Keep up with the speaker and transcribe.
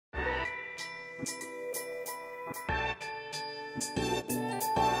Oh,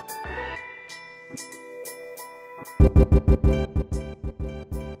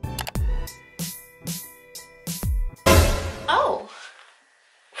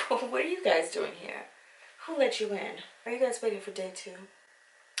 what are you guys doing here? Who let you in? Are you guys waiting for day 2?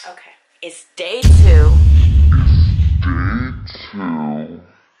 Okay, it's day 2.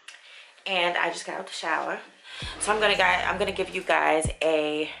 And I just got out the shower. So I'm gonna give you guys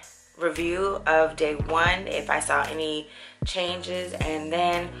a review of day 1 if I saw any changes, and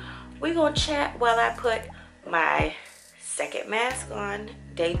then we're gonna chat while I put my second mask on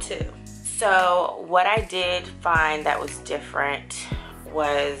day 2. So what I did find that was different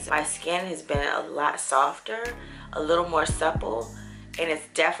was my skin has been a lot softer, a little more supple, and it's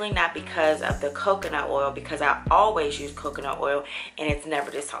definitely not because of the coconut oil, because I always use coconut oil and it's never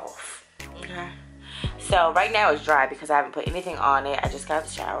this off. Okay, so right now it's dry because I haven't put anything on it. I just got out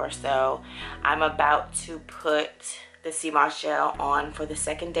the shower, so I'm about to put the sea moss gel on for the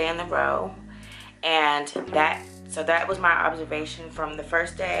second day in a row. And that was my observation from the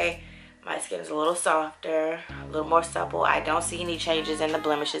first day. My skin is a little softer, a little more supple. I don't see any changes in the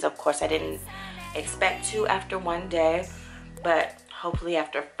blemishes. Of course, I didn't expect to after 1 day, but hopefully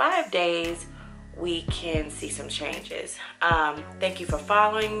after 5 days, we can see some changes. Thank you for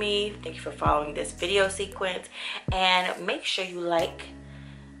following me. Thank you for following this video sequence. And make sure you like,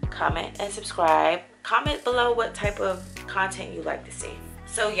 comment, and subscribe. Comment below what type of content you like to see.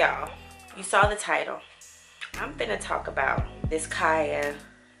 So y'all, you saw the title. I'm gonna talk about this Khia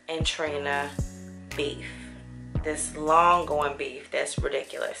and Trina beef. This long going beef that's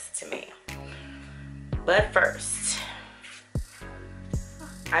ridiculous to me. But first,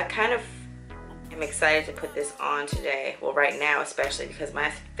 I kind of am excited to put this on today. Well, right now especially because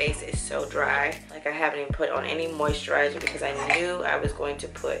my face is so dry. Like, I haven't even put on any moisturizer because I knew I was going to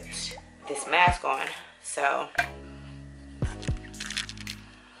put this mask on. So,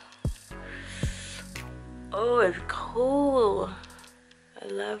 oh, it's cool. I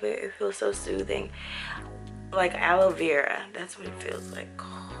love it. It feels so soothing. Like aloe vera. That's what it feels like.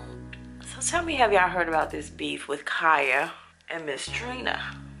 So tell me, have y'all heard about this beef with Khia and Miss Trina?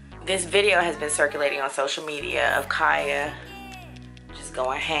 This video has been circulating on social media of Khia just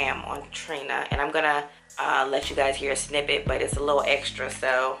going ham on Trina. And I'm gonna let you guys hear a snippet, but it's a little extra,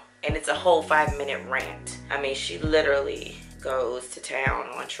 so. And it's a whole 5-minute rant. I mean, she literally goes to town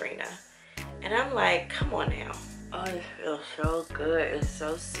on Trina. And I'm like, come on now. Oh, it feels so good. It's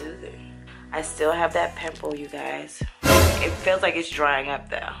so soothing. I still have that pimple, you guys. It feels like it's drying up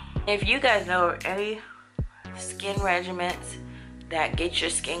though. If you guys know any skin regimens that get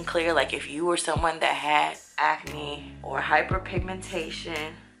your skin clear, like if you were someone that had acne or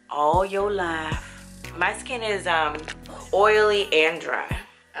hyperpigmentation all your life, my skin is oily and dry.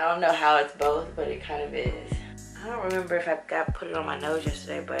 I don't know how it's both, but it kind of is. I don't remember if I put it on my nose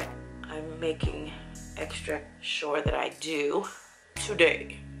yesterday, but I'm making extra sure that I do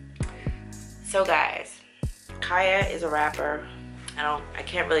today. So guys, Khia is a rapper. I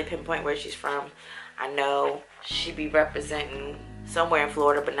can't really pinpoint where she's from. I know she be representing somewhere in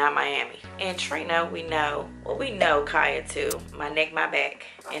Florida, but not Miami. And Trina, we know Khia too, My Neck, My Back.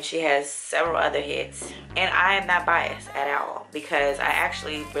 And she has several other hits. And I am not biased at all because I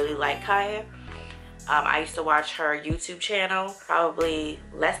actually really like Khia. I used to watch her YouTube channel probably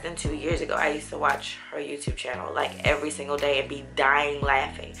less than 2 years ago. I used to watch her YouTube channel like every single day and be dying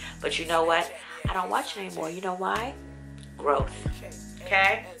laughing. But you know what? I don't watch it anymore. You know why? Growth.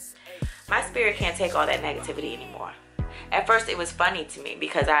 Okay? My spirit can't take all that negativity anymore. At first it was funny to me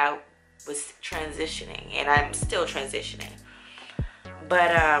because I was transitioning and I'm still transitioning.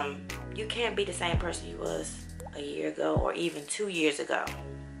 But you can't be the same person you was a year ago or even 2 years ago.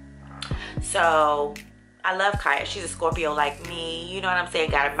 So I love Khia. She's a Scorpio like me. You know what I'm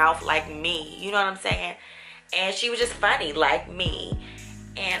saying? Got a mouth like me. You know what I'm saying? And she was just funny like me.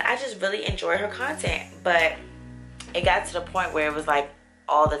 And I just really enjoy her content. But it got to the point where it was like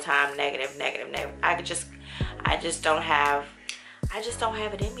all the time negative. I just don't have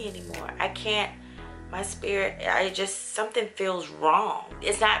it in me anymore. I can't, my spirit, something feels wrong.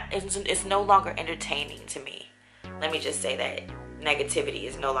 It's no longer entertaining to me. Let me just say that. Negativity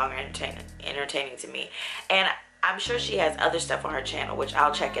is no longer entertaining to me. And I'm sure she has other stuff on her channel, which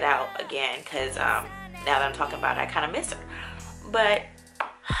I'll check it out again because now that I'm talking about it, I kind of miss her. But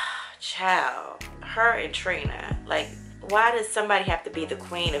child, her and Trina, like, why does somebody have to be the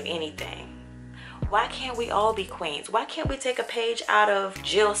queen of anything? Why can't we all be queens? Why can't we take a page out of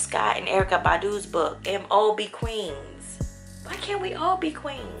Jill Scott and Erykah Badu's book and all be queens? Why can't we all be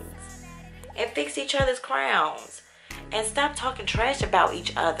queens and fix each other's crowns? And stop talking trash about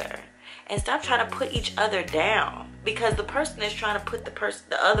each other and stop trying to put each other down, because the person that's trying to put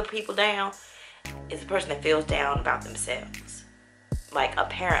the other people down is the person that feels down about themselves, like,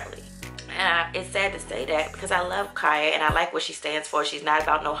 apparently. And it's sad to say that, because I love Khia and I like what she stands for. She's not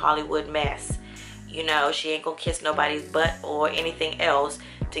about no Hollywood mess. You know, she ain't gonna kiss nobody's butt or anything else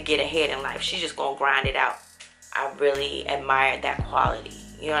to get ahead in life. She's just gonna grind it out. I really admire that quality.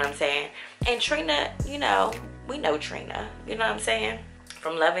 You know what I'm saying? And Trina, you know, we know Trina. You know what I'm saying?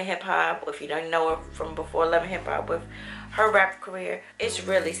 From Love and Hip Hop, if you don't know her from before Love and Hip Hop, with her rap career, it's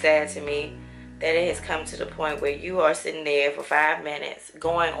really sad to me that it has come to the point where you are sitting there for 5 minutes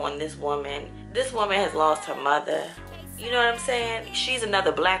going on this woman. This woman has lost her mother. You know what I'm saying? She's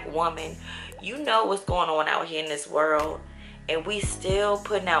another black woman. You know what's going on out here in this world, and we still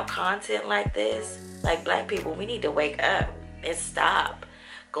putting out content like this. Like, black people, we need to wake up and stop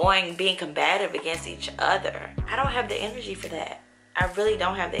being combative against each other. I don't have the energy for that. I really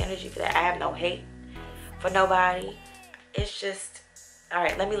don't have the energy for that. I have no hate for nobody. It's just, all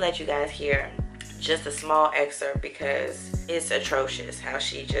right, let me let you guys hear just a small excerpt, because it's atrocious how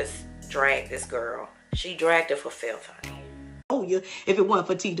she just dragged this girl. She dragged her for filth, honey. Oh, yeah, if it wasn't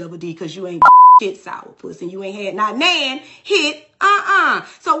for TDD, because you ain't hit sour pussy, and you ain't had not nan hit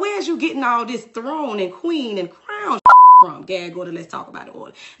So where's you getting all this throne and queen and crown from? Gag order, let's talk about the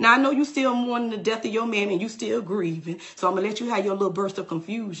order. Now, I know you still mourning the death of your man and you still grieving, so I'm gonna let you have your little burst of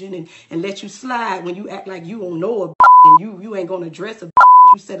confusion and let you slide when you act like you don't know a and you ain't gonna address a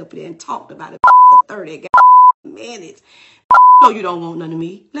you sat up there and talked about it for 30 minutes. No, you don't want none of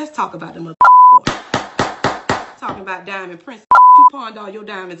me. Let's talk about the mother. Talking about diamond princess. You pawned all your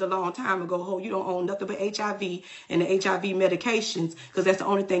diamonds a long time ago, ho. You don't own nothing but HIV and the HIV medications, because that's the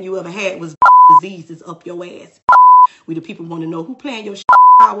only thing you ever had was diseases up your ass. We the people want to know who playing your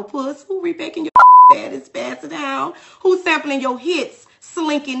sour puss, who remaking your bad and passing down, who's sampling your hits,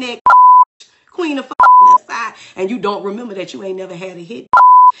 slinking that queen of left side, and you don't remember that you ain't never had a hit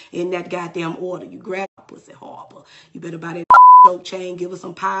in that goddamn order. You grab pussy harbor. You better buy that choke chain, give her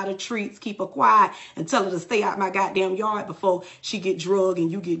some powder treats, keep her quiet, and tell her to stay out my goddamn yard before she get drugged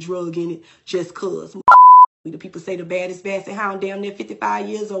and you get drugged in it just cause. We the people say the baddest basset hound damn near 55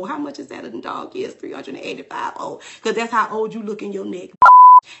 years old. How much is that in dog years? 385 old. Because that's how old you look in your neck.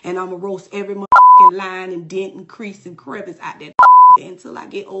 And I'm going to roast every motherfucking line and dent and crease and crevice out there until I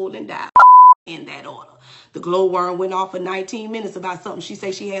get old and die. In that order. The glowworm went off for 19 minutes about something she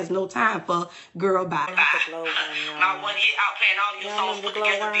say she has no time for. Girl, bye. My one hit outplaying all of your songs put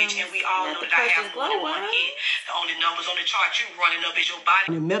together, bitch, and we all know that I have more than one hit. The only numbers on the chart you running up is your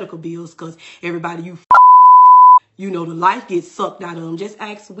body. And medical bills, because everybody you know the life gets sucked out of them. Just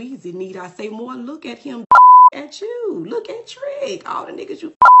ask Weezy. Need I say more? Look at him. At you. Look at Trick. All the niggas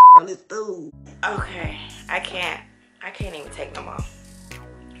you is through. Okay, I can't even take no more.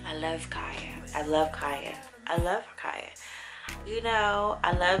 I love Khia. I love Khia. I love Khia. You know,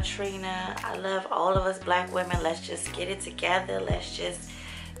 I love Trina. I love all of us black women. Let's just get it together. Let's just,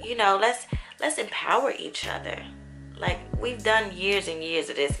 you know, let's empower each other. Like, we've done years and years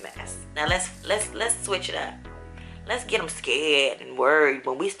of this mess. Now let's switch it up. Let's get them scared and worried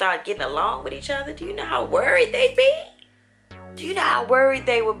when we start getting along with each other. Do you know how worried they'd be? Do you know how worried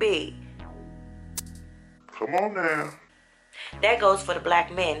they would be? Come on now. That goes for the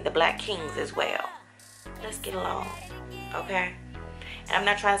black men, the black kings as well. Let's get along, okay? And I'm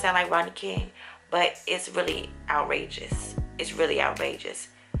not trying to sound like Rodney King, but it's really outrageous. It's really outrageous.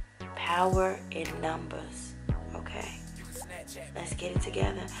 Power in numbers, okay? Let's get it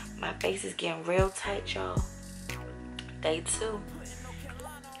together. My face is getting real tight, y'all. Day 2.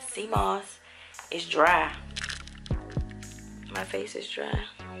 CMOS is dry. My face is dry.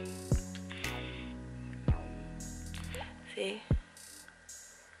 See?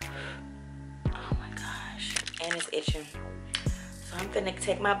 Oh my gosh. And it's itching. So I'm gonna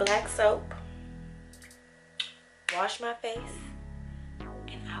take my black soap, wash my face,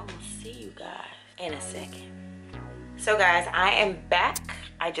 and I will see you guys in a second. So guys, I am back.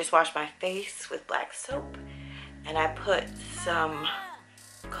 I just washed my face with black soap, and I put some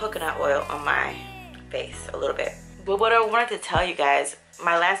coconut oil on my face a little bit. But what I wanted to tell you guys,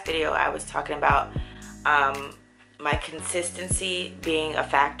 my last video I was talking about my consistency being a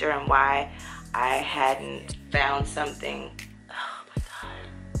factor and why I hadn't found something. Oh my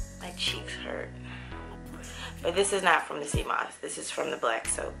god, my cheeks hurt. But this is not from the CMOS. This is from the black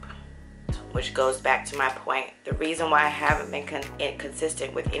soap, which goes back to my point. The reason why I haven't been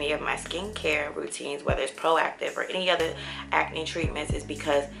consistent with any of my skincare routines, whether it's Proactive or any other acne treatments, is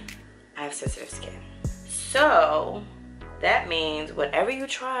because I have sensitive skin. So that means whatever you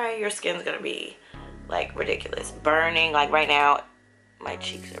try, your skin's gonna be like ridiculous. Burning, like right now, my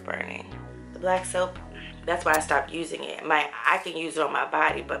cheeks are burning. The black soap, that's why I stopped using it. I can use it on my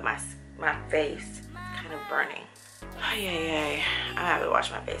body, but my face kind of burning. Oh, yeah. I have to wash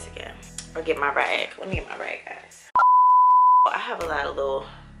my face again. Or get my rag. Let me get my rag, guys. I have a lot of little...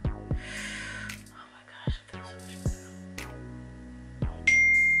 Oh my gosh, it feels so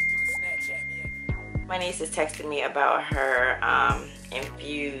much better. My niece is texting me about her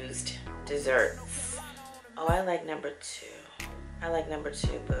infused desserts. Oh, I like number 2. I like number 2,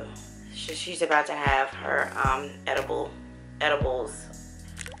 boo. She's about to have her edibles.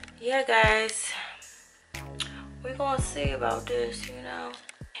 Yeah, guys. We're gonna see about this, you know.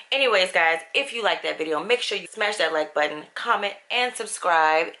 Anyways, guys, if you like that video, make sure you smash that like button, comment, and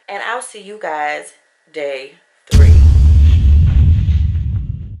subscribe. And I'll see you guys day